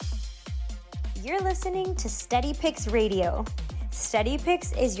You're listening to Steady Picks Radio. Steady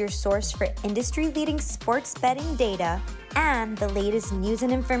Picks is your source for industry-leading sports betting data and the latest news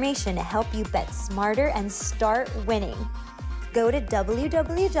and information to help you bet smarter and start winning. Go to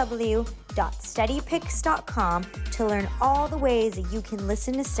www.steadypicks.com to learn all the ways that you can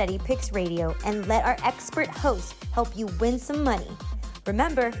listen to Steady Picks Radio and let our expert host help you win some money.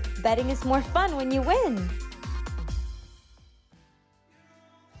 Remember, betting is more fun when you win.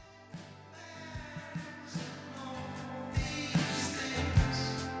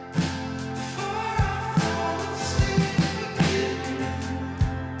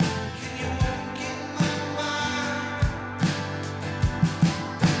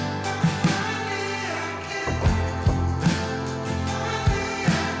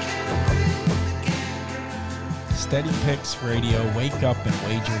 Steady Picks Radio, wake up and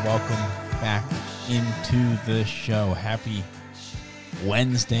wager. Welcome back into the show. Happy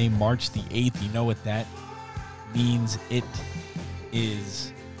Wednesday, March the 8th. You know what that means. It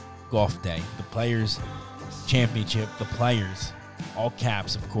is golf day. The Players Championship, the Players, all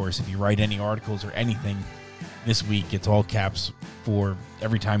caps, of course. If you write any articles or anything this week, it's all caps for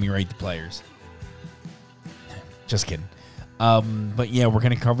every time you write the Players. Just kidding. But yeah, we're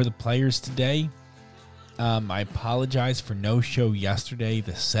going to cover the Players today. I apologize for no show yesterday.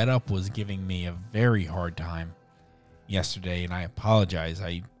 The setup was giving me a very hard time yesterday, and I apologize.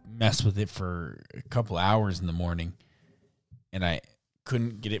 I messed with it for a couple hours in the morning, and I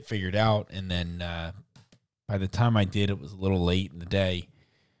couldn't get it figured out. And then by the time I did, it was a little late in the day.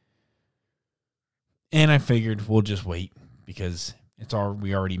 And I figured we'll just wait because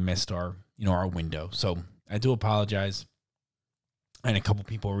we already missed our window. So I do apologize. And a couple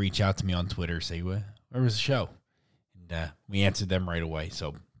people reach out to me on Twitter, say, where was the show? And we answered them right away.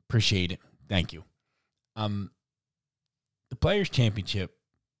 So appreciate it. Thank you. The Players Championship.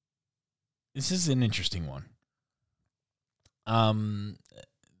 This is an interesting one.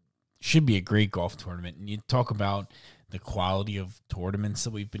 Should be a great golf tournament. And you talk about the quality of tournaments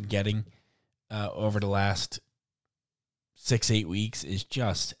that we've been getting over the last 6-8 weeks is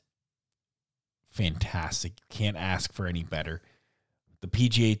just fantastic. Can't ask for any better. The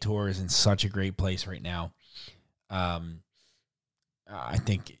PGA Tour is in such a great place right now. I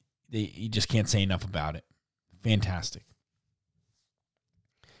think you just can't say enough about it. Fantastic.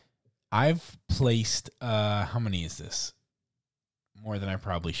 I've placed, how many is this? More than I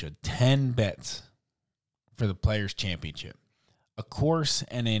probably should. 10 bets for the Players Championship. A course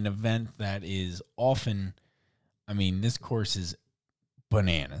and an event that is often, this course is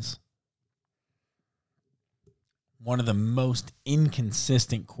bananas. One of the most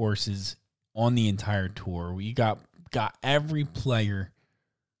inconsistent courses on the entire tour. We got every player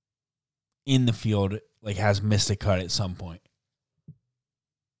in the field has missed a cut at some point.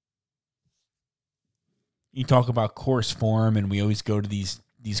 You talk about course form, and we always go to these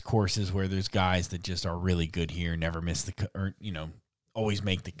courses where there's guys that just are really good here, never miss the cut, or always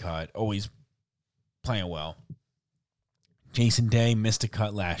make the cut, always playing well. Jason Day missed a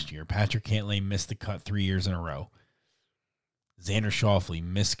cut last year. Patrick Cantlay missed the cut 3 years in a row. Xander Schauffele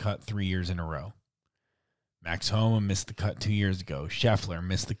missed cut 3 years in a row. Max Homa missed the cut 2 years ago. Scheffler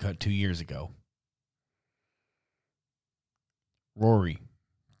missed the cut 2 years ago. Rory,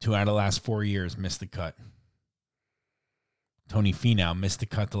 2 out of the last 4 years, missed the cut. Tony Finau missed the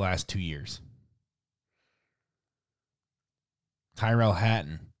cut the last 2 years. Tyrell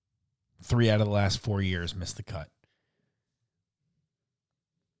Hatton, 3 out of the last 4 years, missed the cut.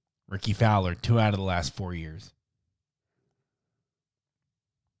 Ricky Fowler, 2 out of the last 4 years.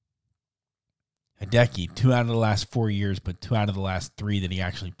 Hideki, 2 out of the last 4 years, but 2 out of the last 3 that he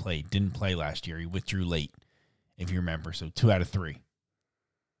actually played. Didn't play last year. He withdrew late, if you remember. So 2 out of 3.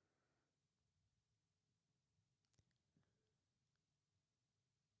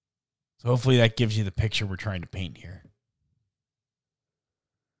 So hopefully that gives you the picture we're trying to paint here.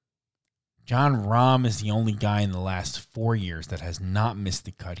 Jon Rahm is the only guy in the last 4 years that has not missed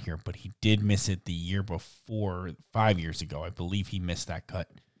the cut here, but he did miss it the year before, 5 years ago. I believe he missed that cut.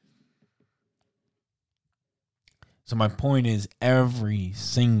 So my point is every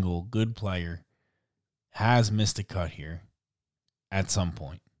single good player has missed a cut here at some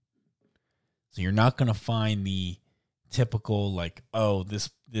point. So you're not going to find the typical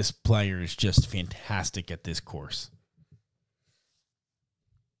this player is just fantastic at this course.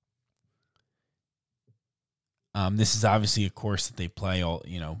 This is obviously a course that they play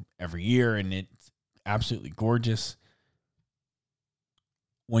every year, and it's absolutely gorgeous.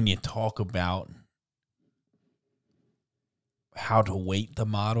 When you talk about how to weight the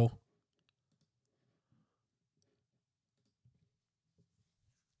model,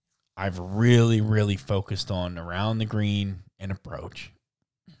 I've really, really focused on around the green and approach.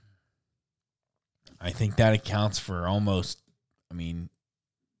 I think that accounts for almost, a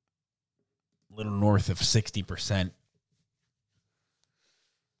little north of 60%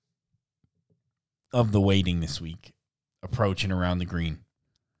 of the weighting this week, approach and around the green.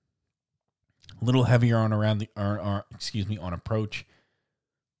 A little heavier on on approach,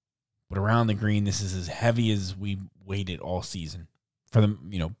 but around the green, this is as heavy as we weighted all season for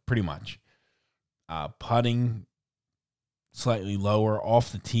them, pretty much. Putting slightly lower,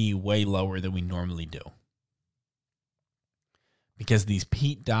 off the tee way lower than we normally do. Because these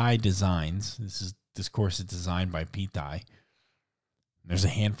Pete Dye designs, this course is designed by Pete Dye. There's a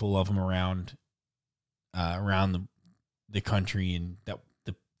handful of them around the country, and that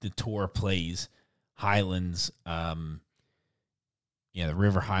the tour plays. Highlands, the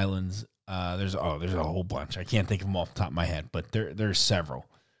River Highlands. There's a whole bunch. I can't think of them off the top of my head, but there's several.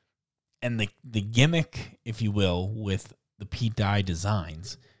 And the gimmick, if you will, with the Pete Dye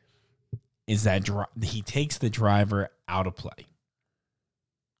designs is that he takes the driver out of play.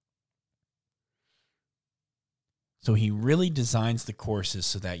 So he really designs the courses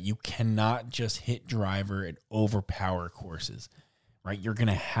so that you cannot just hit driver and overpower courses, right? You're going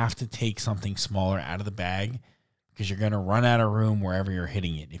to have to take something smaller out of the bag because you're going to run out of room wherever you're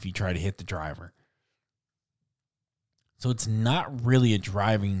hitting it if you try to hit the driver. So it's not really a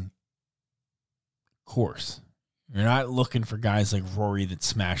driving course. You're not looking for guys like Rory that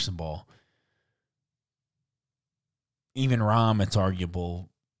smash the ball. Even Rahm, it's arguable,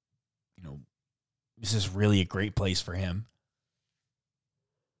 this is really a great place for him.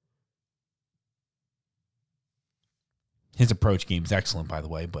 His approach game is excellent, by the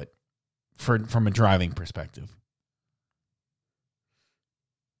way, but from a driving perspective.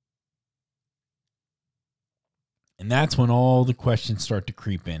 And that's when all the questions start to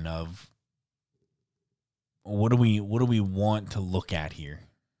creep in of what do we want to look at here?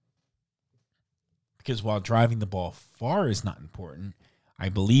 Because while driving the ball far is not important, I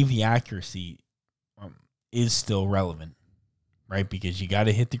believe the accuracy is still relevant, right? Because you got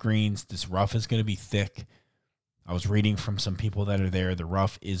to hit the greens. This rough is going to be thick. I was reading from some people that are there. The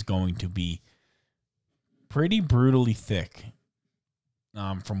rough is going to be pretty brutally thick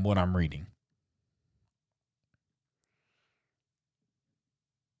from what I'm reading.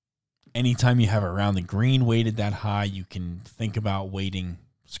 Anytime you have around the green weighted that high, you can think about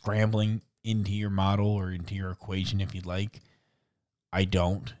scrambling into your model or into your equation if you'd like. I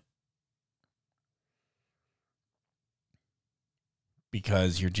don't.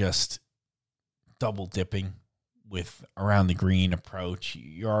 Because you're just double dipping with around the green approach.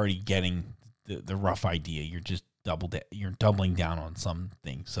 You're already getting the rough idea. You're just you're doubling down on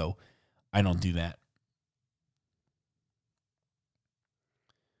something. So I don't do that.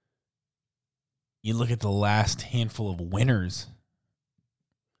 You look at the last handful of winners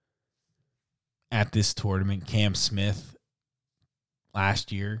at this tournament. Cam Smith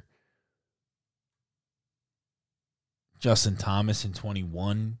last year. Justin Thomas in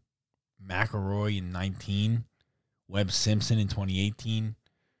 21, McIlroy in 19, Webb Simpson in 2018,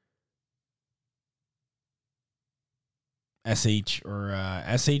 SH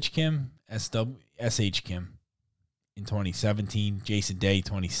Kim in 2017, Jason Day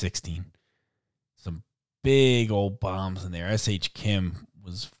 2016. Some big old bombs in there. SH Kim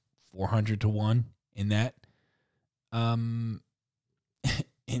was 400-1 in that. In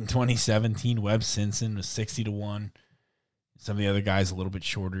 2017, Webb Simpson was 60-1. Some of the other guys a little bit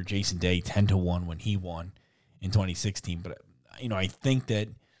shorter. Jason Day 10-1 when he won in 2016. But I think that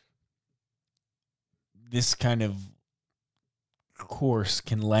this kind of course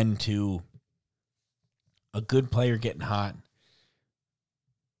can lend to a good player getting hot,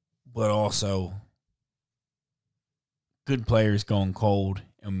 but also good players going cold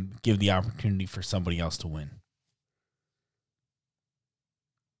and give the opportunity for somebody else to win.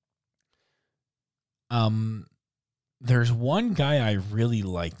 There's one guy I really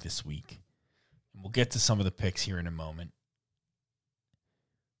like this week. We'll get to some of the picks here in a moment.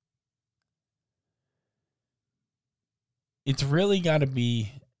 It's really got to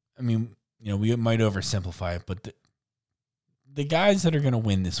be, we might oversimplify it, but the guys that are going to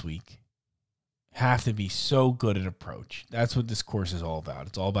win this week have to be so good at approach. That's what this course is all about.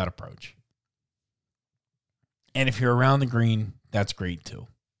 It's all about approach. And if you're around the green, that's great too.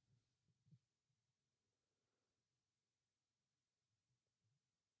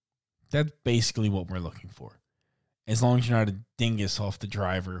 That's basically what we're looking for. As long as you're not a dingus off the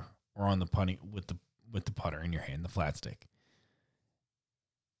driver or on the putting with the putter in your hand, the flat stick.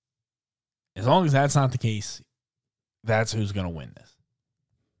 As long as that's not the case, that's who's going to win this.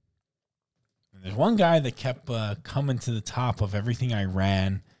 There's one guy that kept coming to the top of everything I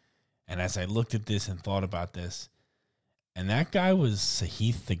ran. And as I looked at this and thought about this, and that guy was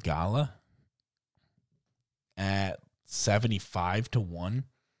Sahith Theegala at 75-1.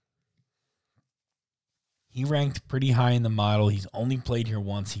 He ranked pretty high in the model. He's only played here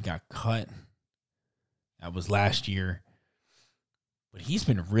once. He got cut. That was last year. But he's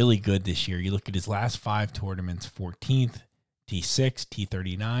been really good this year. You look at his last 5 tournaments, 14th, T6,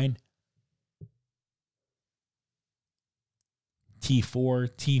 T39, T4,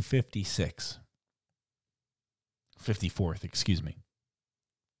 T56. 54th, excuse me.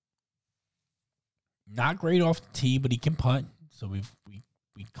 Not great off the tee, but he can putt. So we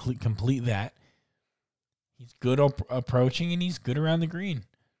complete that. He's good approaching, and he's good around the green.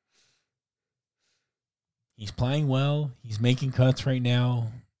 He's playing well. He's making cuts right now.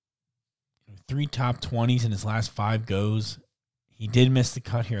 3 top 20s in his last 5 goes. He did miss the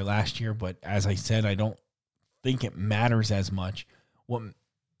cut here last year, but as I said, I don't think it matters as much.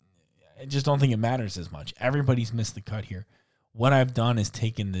 I just don't think it matters as much. Everybody's missed the cut here. What I've done is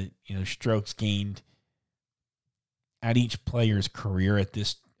taken the strokes gained at each player's career at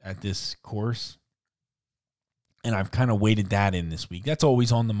this course, and I've kind of weighted that in this week. That's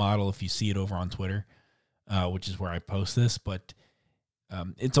always on the model if you see it over on Twitter, which is where I post this, but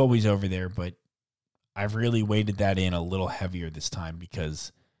it's always over there. But I've really weighted that in a little heavier this time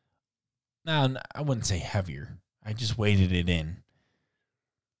because, no, I wouldn't say heavier. I just weighted it in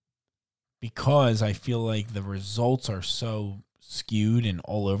because I feel like the results are so skewed and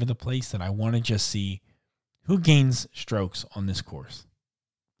all over the place that I want to just see who gains strokes on this course.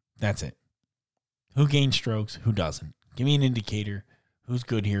 That's it. Who gains strokes, who doesn't. Give me an indicator. Who's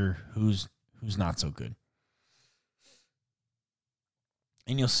good here, who's not so good.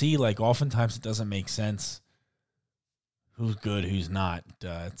 And you'll see, like, oftentimes it doesn't make sense who's good, who's not.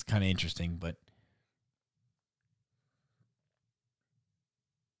 It's kind of interesting, but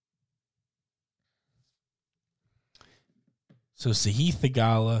so Sahith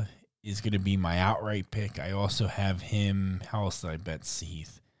Theegala is going to be my outright pick. I also have him. How else did I bet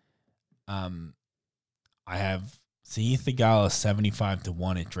Sahith? I have Sahith Theegala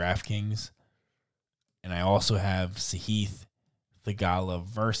 75-1 at DraftKings, and I also have Sahith Theegala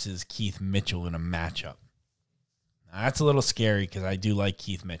versus Keith Mitchell in a matchup. Now, that's a little scary because I do like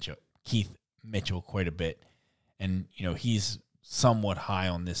Keith Mitchell quite a bit, and he's somewhat high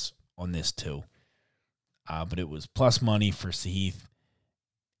on this too. But it was plus money for Sahith,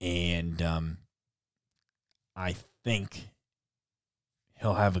 and I think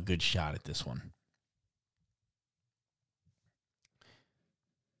he'll have a good shot at this one.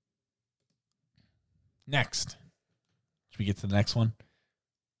 Next. Should we get to the next one?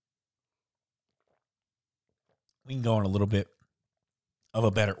 We can go in a little bit of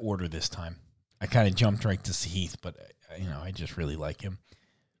a better order this time. I kind of jumped right to Sahith, but I just really like him.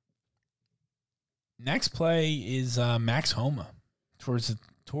 Next play is Max Homa towards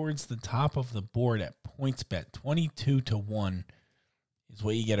the top of the board at PointsBet. 22-1 is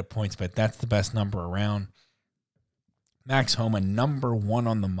what you get at PointsBet. That's the best number around. Max Homa, number 1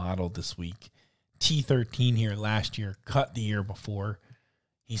 on the model this week. T13 here last year, cut the year before.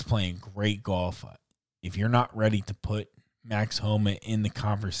 He's playing great golf. If you're not ready to put Max Homa in the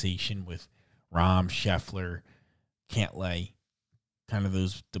conversation with Rahm, Scheffler, Cantlay, kind of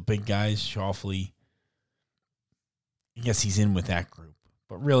the big guys, Schauffele, I guess he's in with that group.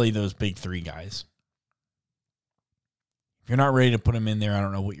 But really, those big 3 guys. If you're not ready to put him in there, I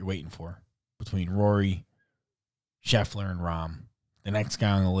don't know what you're waiting for. Between Rory, Scheffler, and Rahm, the next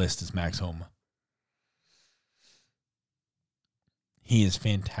guy on the list is Max Homa. He is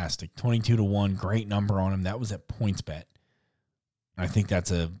fantastic. 22-1, great number on him. That was at PointsBet. I think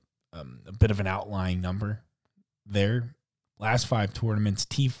that's a bit of an outlying number there. Last 5 tournaments,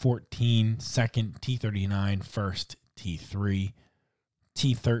 T14, second, T39, first, T3.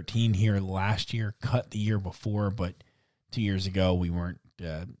 T13 here last year, cut the year before, but 2 years ago we weren't,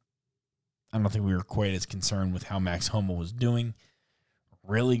 I don't think we were quite as concerned with how Max Homa was doing.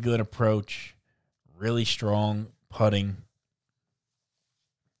 Really good approach, really strong putting.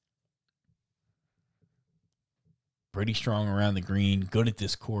 Pretty strong around the green, good at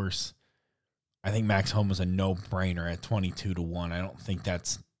this course. I think Max Homa's a no-brainer at 22-1. I don't think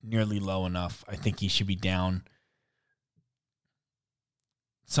that's nearly low enough. I think he should be down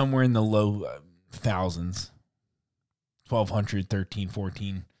somewhere in the low thousands, 1,200, 13,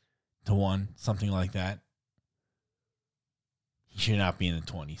 14-1, something like that. He should not be in the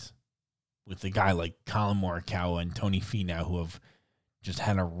 20s. With a guy like Colin Morikawa and Tony Finau, who have just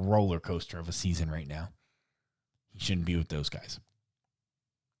had a roller coaster of a season right now. He shouldn't be with those guys.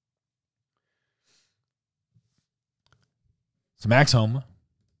 So Max Homa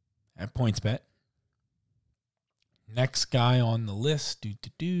at PointsBet. Next guy on the list,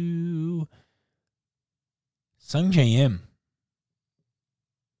 Sung J M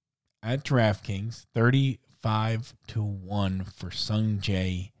at DraftKings, 35-1 for Sung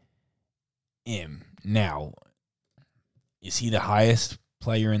J M. Now, is he the highest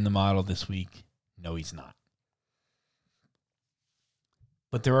player in the model this week? No, he's not.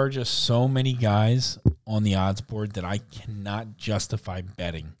 But there are just so many guys on the odds board that I cannot justify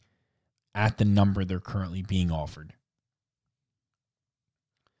betting at the number they're currently being offered.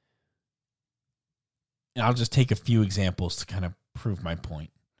 And I'll just take a few examples to kind of prove my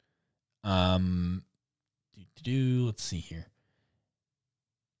point. Let's see here.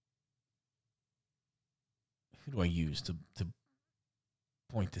 Who do I use to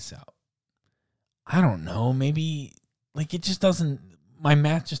point this out? I don't know. Maybe it just doesn't. My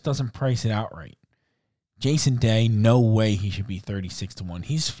math just doesn't price it out right. Jason Day, no way he should be 36-1.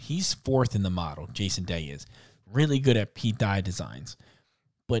 He's fourth in the model. Jason Day is really good at Pete Dye designs,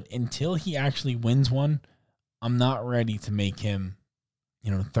 but until he actually wins one, I'm not ready to make him,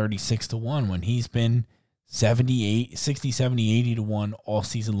 36-1 when he's been 60, 70, 80-1 all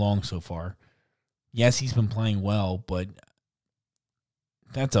season long so far. Yes, he's been playing well, but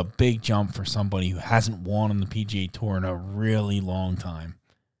that's a big jump for somebody who hasn't won on the PGA Tour in a really long time.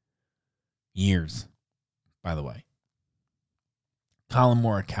 Years, by the way. Colin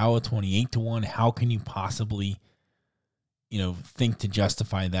Morikawa, 28-1. How can you possibly, think to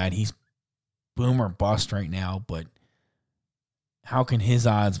justify that? He's boom or bust right now, but how can his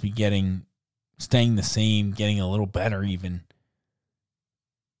odds be staying the same, getting a little better even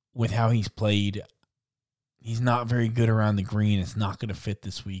with how he's played? He's not very good around the green. It's not going to fit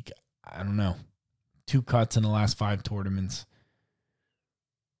this week. I don't know. 2 cuts in the last 5 tournaments.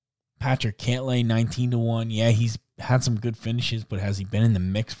 Patrick Cantlay, 19-1. Yeah, he's had some good finishes, but has he been in the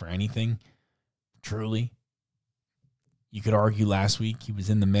mix for anything? Truly. You could argue last week he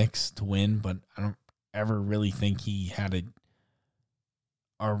was in the mix to win, but I don't ever really think he had a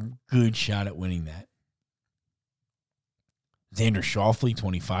good shot at winning that. Xander Schauffele,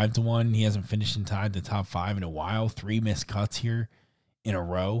 25-1. He hasn't finished inside the top 5 in a while. 3 missed cuts here in a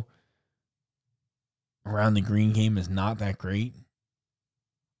row. Around the green game is not that great.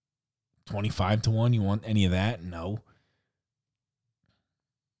 25-1. You want any of that? No.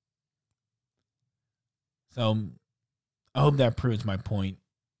 So I hope that proves my point.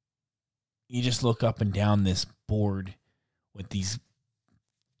 You just look up and down this board with these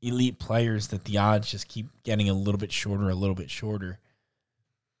elite players that the odds just keep getting a little bit shorter.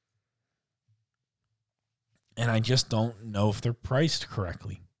 And I just don't know if they're priced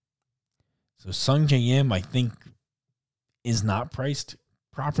correctly. So Sung J M, I think, is not priced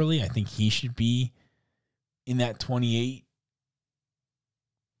properly. I think he should be in that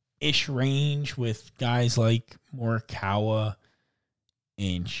 28-ish range with guys like Morikawa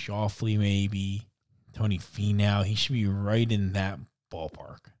and Schauffele maybe. Tony Finau. He should be right in that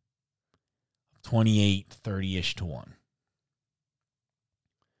ballpark. 28, 30-ish to 1.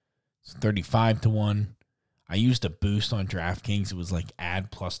 So 35-1. I used a boost on DraftKings. It was like add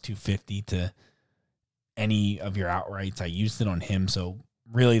plus 250 to any of your outrights. I used it on him. So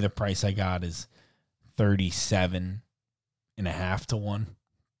really the price I got is 37.5 to 1.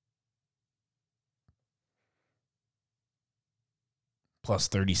 Plus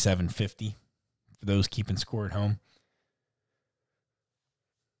 37.50 for those keeping score at home.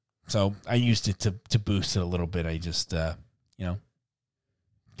 So I used it to boost it a little bit. I just, got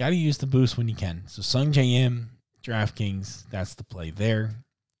to use the boost when you can. So Sung J M, DraftKings, that's the play there.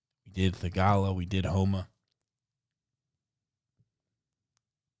 We did Theegala. We did Homa.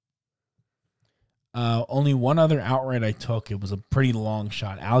 Only one other outright I took. It was a pretty long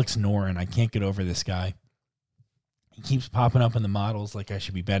shot. Alex Noren. I can't get over this guy. He keeps popping up in the models like I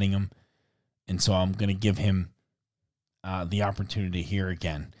should be betting him. And so I'm going to give him the opportunity here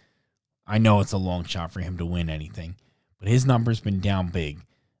again. I know it's a long shot for him to win anything, but his number's been down big.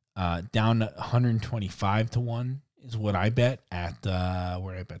 Down 125 to 1 is what I bet at,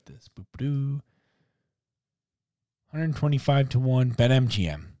 where did I bet this? 125 to 1.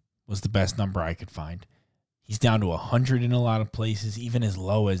 BetMGM was the best number I could find. He's down to 100 in a lot of places, even as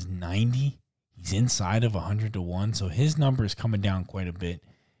low as 90. He's inside of 100 to 1, so his number is coming down quite a bit.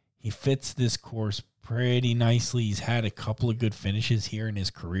 He fits this course pretty nicely. He's had a couple of good finishes here in his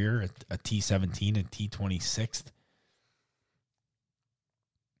career, a T17 and T26.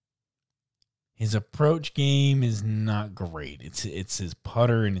 His approach game is not great. It's his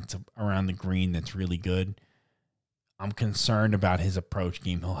putter and it's around the green that's really good. I'm concerned about his approach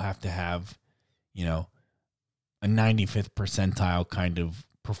game. He'll have to have, a 95th percentile kind of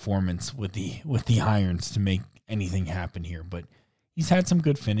performance with the irons to make anything happen here. But he's had some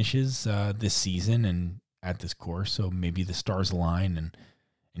good finishes this season and at this course, so maybe the stars align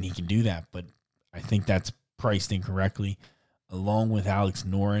and he can do that. But I think that's priced incorrectly. Along with Alex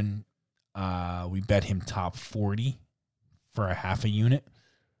Noren, we bet him top 40 for a half a unit.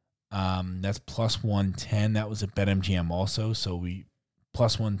 That's plus 110. That was at BetMGM also. So we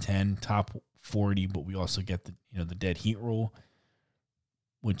plus 110, top 40, but we also get the dead heat rule,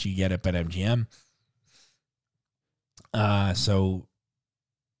 which you get at BetMGM. So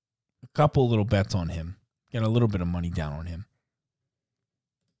a couple little bets on him. Get a little bit of money down on him.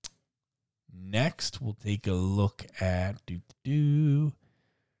 Next, we'll take a look at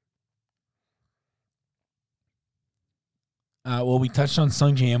well, we touched on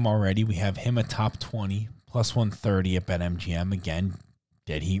Sungjae Im already. We have him a top 20, plus 130 at BetMGM. Again,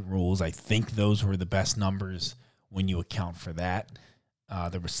 dead heat rules. I think those were the best numbers when you account for that.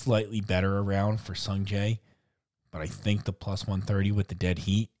 There was slightly better around for Sungjae, but I think the plus 130 with the dead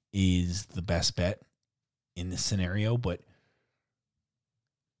heat is the best bet in this scenario. But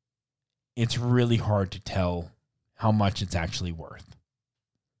it's really hard to tell how much it's actually worth.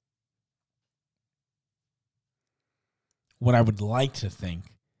 What I would like to think,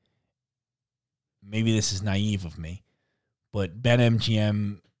 maybe this is naive of me, but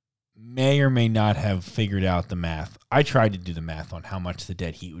BetMGM may or may not have figured out the math. I tried to do the math on how much the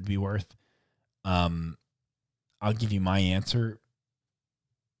dead heat would be worth. I'll give you my answer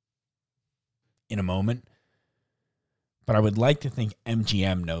in a moment. But I would like to think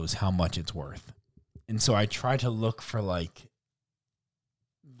MGM knows how much it's worth. And so I try to look for like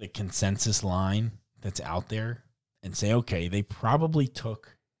the consensus line that's out there and say, okay, they probably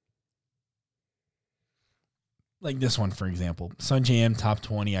took like this one, for example, Sungjae Im top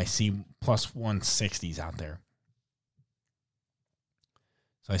 20. I see plus 160s out there.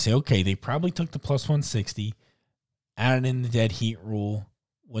 So I say, okay, they probably took the plus 160, added in the dead heat rule,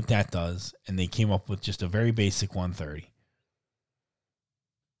 what that does, and they came up with just a very basic 130.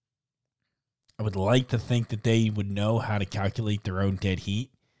 I would like to think that they would know how to calculate their own dead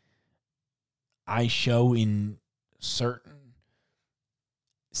heat. I show in certain,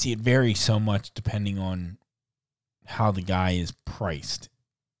 see, it varies so much depending on how the guy is priced.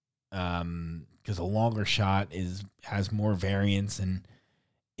 Because a longer shot has more variance, and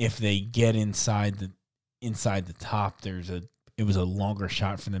if they get inside the top, it was a longer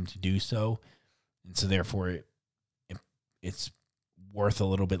shot for them to do so, and so therefore it's worth a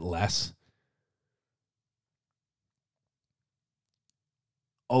little bit less.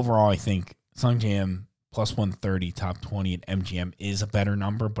 Overall, I think Sungjae Im plus 130, top 20 at MGM is a better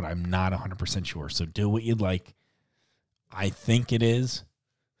number, but I'm not 100% sure. So do what you'd like. I think it is,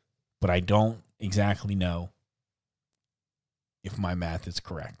 but I don't exactly know if my math is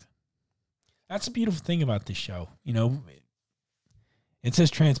correct. That's the beautiful thing about this show. You know, it's as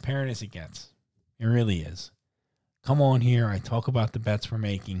transparent as it gets. It really is. Come on here. I talk about the bets we're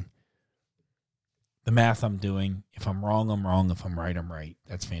making, the math I'm doing. If I'm wrong, I'm wrong. If I'm right, I'm right.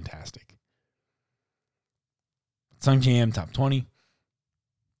 That's fantastic. Sungjae Im, top 20.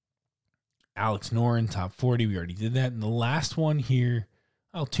 Alex Noren, top 40. We already did that. And the last one here,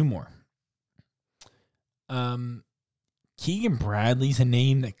 two more. Keegan Bradley's a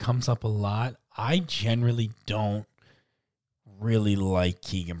name that comes up a lot. I generally don't really like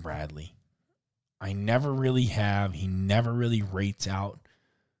Keegan Bradley. I never really have. He never really rates out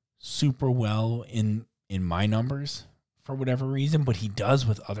super well in my numbers for whatever reason, but he does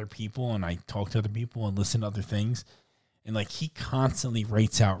with other people, and I talk to other people and listen to other things, and like he constantly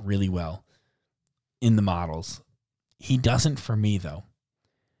rates out really well in the models. He doesn't for me though.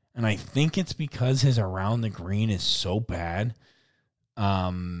 And I think it's because his around the green is so bad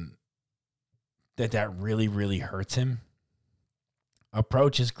that really, really hurts him.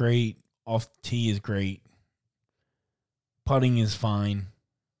 Approach is great. Off the tee is great. Putting is fine.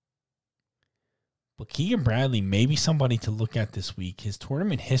 But Keegan Bradley may be somebody to look at this week. His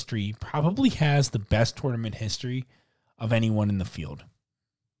tournament history probably has the best tournament history of anyone in the field.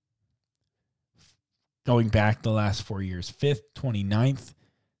 Going back the last 4 years, 5th, 29th,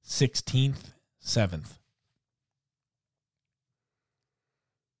 16th, 7th.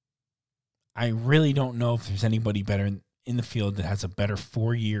 I really don't know if there's anybody better in the field that has a better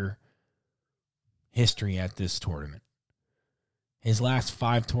 4-year history at this tournament. His last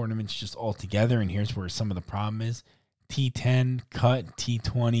 5 tournaments just all together, and here's where some of the problem is. T10, cut,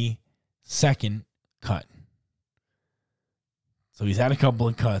 T20, second, cut. So he's had a couple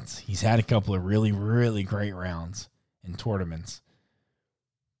of cuts. He's had a couple of really, really great rounds in tournaments.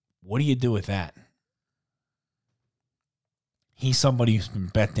 What do you do with that? he's somebody who's been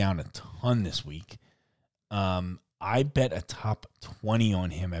bet down a ton this week. I bet a top 20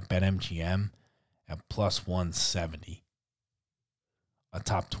 on him at BetMGM at plus 170. A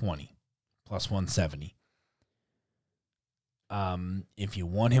top 20, plus 170. If you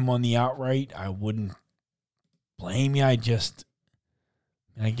want him on the outright, I wouldn't blame you. I guess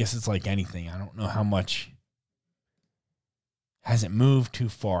it's like anything. I don't know how much hasn't moved too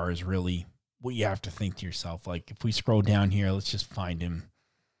far is really what you have to think to yourself. Like, if we scroll down here, let's just find him.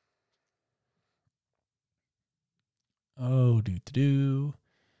 Keegan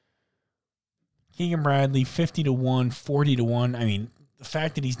Bradley, 50-1, 40-1. I mean, the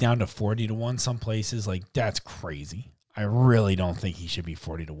fact that he's down to 40-1 some places, like, that's crazy. I really don't think he should be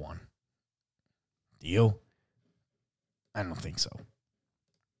 40-1. Do you? I don't think so.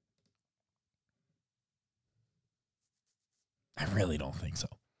 I really don't think so.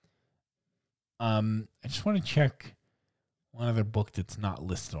 I just want to check one other book that's not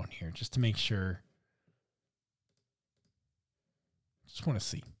listed on here just to make sure. Just want to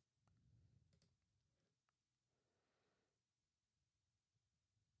see.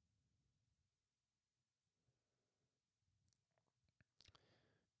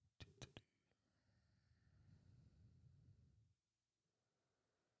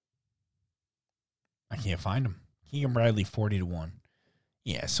 I can't find him. Keegan Bradley, 40-1.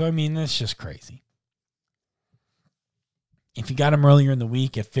 Yeah, so I mean, that's just crazy. If you got him earlier in the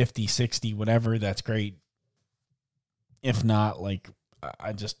week at 50, 60, whatever, that's great. If not, like,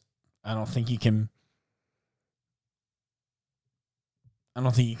 I don't think you can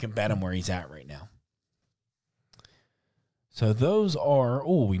bet him where he's at right now. So those are,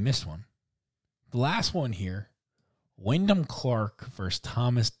 we missed one. The last one here, Wyndham Clark versus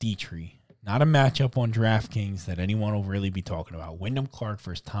Thomas Dietrich. Not a matchup on DraftKings that anyone will really be talking about. Wyndham Clark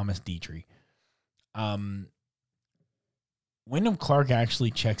versus Thomas Dietrich. Wyndham Clark actually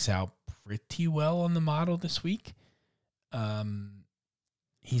checks out pretty well on the model this week.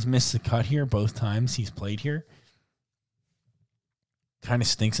 He's missed the cut here both times he's played here. Kind of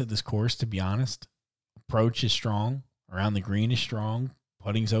stinks at this course, to be honest. Approach is strong. Around the green is strong.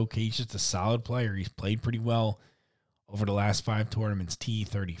 Putting's okay. He's just a solid player. He's played pretty well over the last 5 tournaments.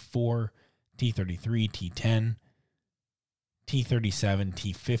 T34, T33, T10, T37,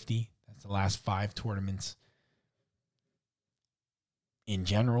 T50. That's the last 5 tournaments in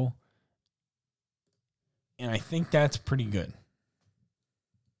general. And I think that's pretty good.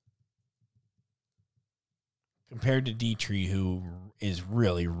 Compared to Dietrich, who is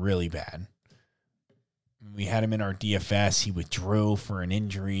really, really bad. We had him in our DFS. He withdrew for an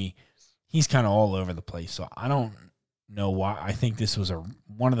injury. He's kind of all over the place. So I don't know why. I think this was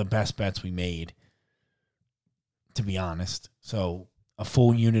one of the best bets we made, to be honest. So a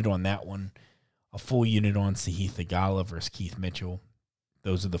full unit on that one. A full unit on Sahith Theegala versus Keith Mitchell.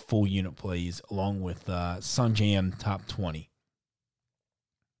 Those are the full unit plays, along with Sungjae top 20.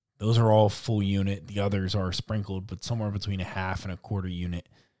 Those are all full unit. The others are sprinkled, but somewhere between a half and a quarter unit,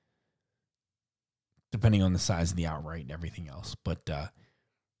 depending on the size of the outright and everything else. But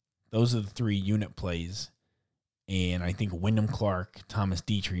those are the 3 unit plays. And I think Wyndham Clark, Thomas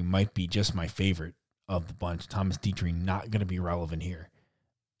Dietrich might be just my favorite of the bunch. Thomas Dietrich not going to be relevant here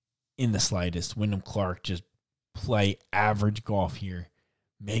in the slightest. Wyndham Clark just play average golf here.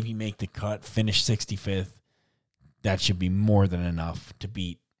 Maybe make the cut, finish 65th. That should be more than enough to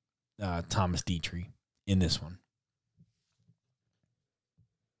beat Thomas Dietrich in this one.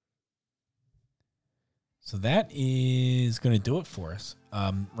 So that is going to do it for us.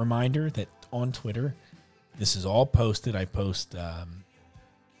 Reminder that on Twitter, this is all posted. I post a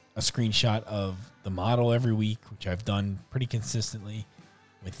screenshot of the model every week, which I've done pretty consistently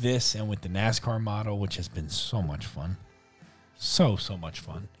with this and with the NASCAR model, which has been so much fun. So much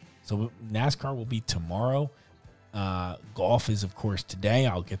fun. So NASCAR will be tomorrow. Golf is, of course, today.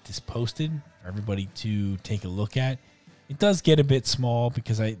 I'll get this posted for everybody to take a look at. It does get a bit small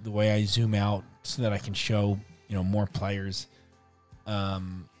because the way I zoom out so that I can show, more players.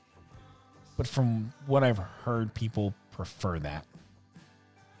 But from what I've heard, people prefer that.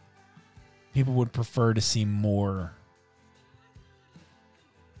 People would prefer to see more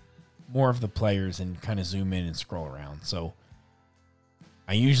of the players and kind of zoom in and scroll around. So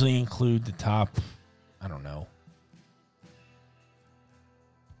I usually include the top,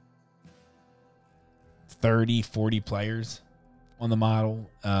 30, 40 players on the model.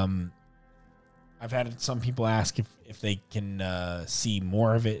 I've had some people ask if they can see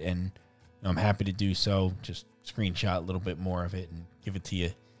more of it, and I'm happy to do so. Just screenshot a little bit more of it and give it to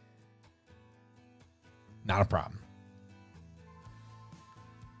you. Not a problem.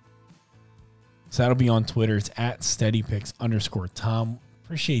 So that'll be on Twitter. It's at SteadyPicks_Tom.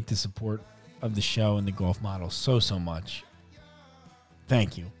 Appreciate the support of the show and the golf model so much.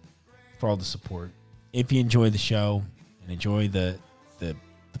 Thank you for all the support. If you enjoy the show and enjoy the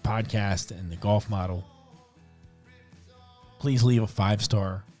podcast and the golf model, please leave a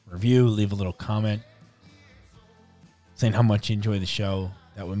 5-star review, leave a little comment saying how much you enjoy the show.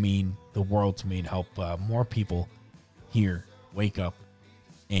 That would mean the world to me to help more people here wake up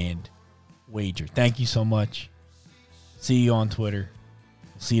and wager. Thank you so much. See you on Twitter.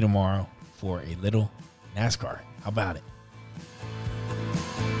 We'll see you tomorrow for a little NASCAR. How about it?